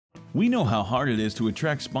We know how hard it is to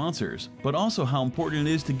attract sponsors, but also how important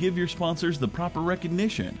it is to give your sponsors the proper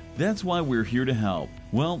recognition. That's why we're here to help.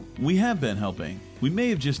 Well, we have been helping. We may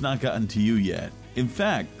have just not gotten to you yet. In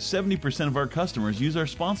fact, 70% of our customers use our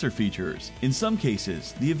sponsor features. In some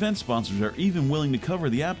cases, the event sponsors are even willing to cover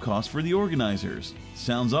the app cost for the organizers.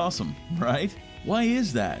 Sounds awesome, right? Why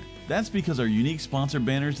is that? That's because our unique sponsor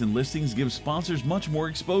banners and listings give sponsors much more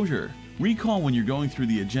exposure. Recall when you're going through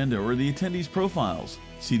the agenda or the attendees' profiles.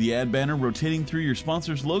 See the ad banner rotating through your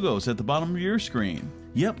sponsors' logos at the bottom of your screen.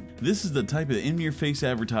 Yep, this is the type of in-your-face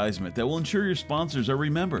advertisement that will ensure your sponsors are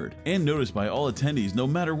remembered and noticed by all attendees no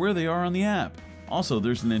matter where they are on the app. Also,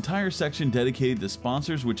 there's an entire section dedicated to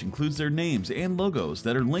sponsors which includes their names and logos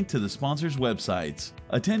that are linked to the sponsors' websites.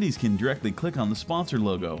 Attendees can directly click on the sponsor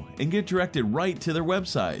logo and get directed right to their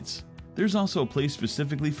websites. There's also a place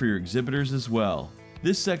specifically for your exhibitors as well.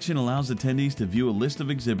 This section allows attendees to view a list of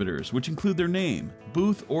exhibitors which include their name,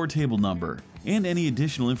 booth or table number, and any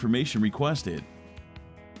additional information requested.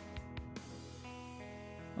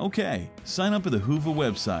 Okay, sign up at the Whova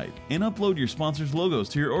website and upload your sponsors' logos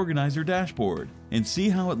to your organizer dashboard and see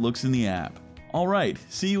how it looks in the app. Alright,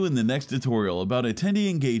 see you in the next tutorial about attendee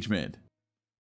engagement.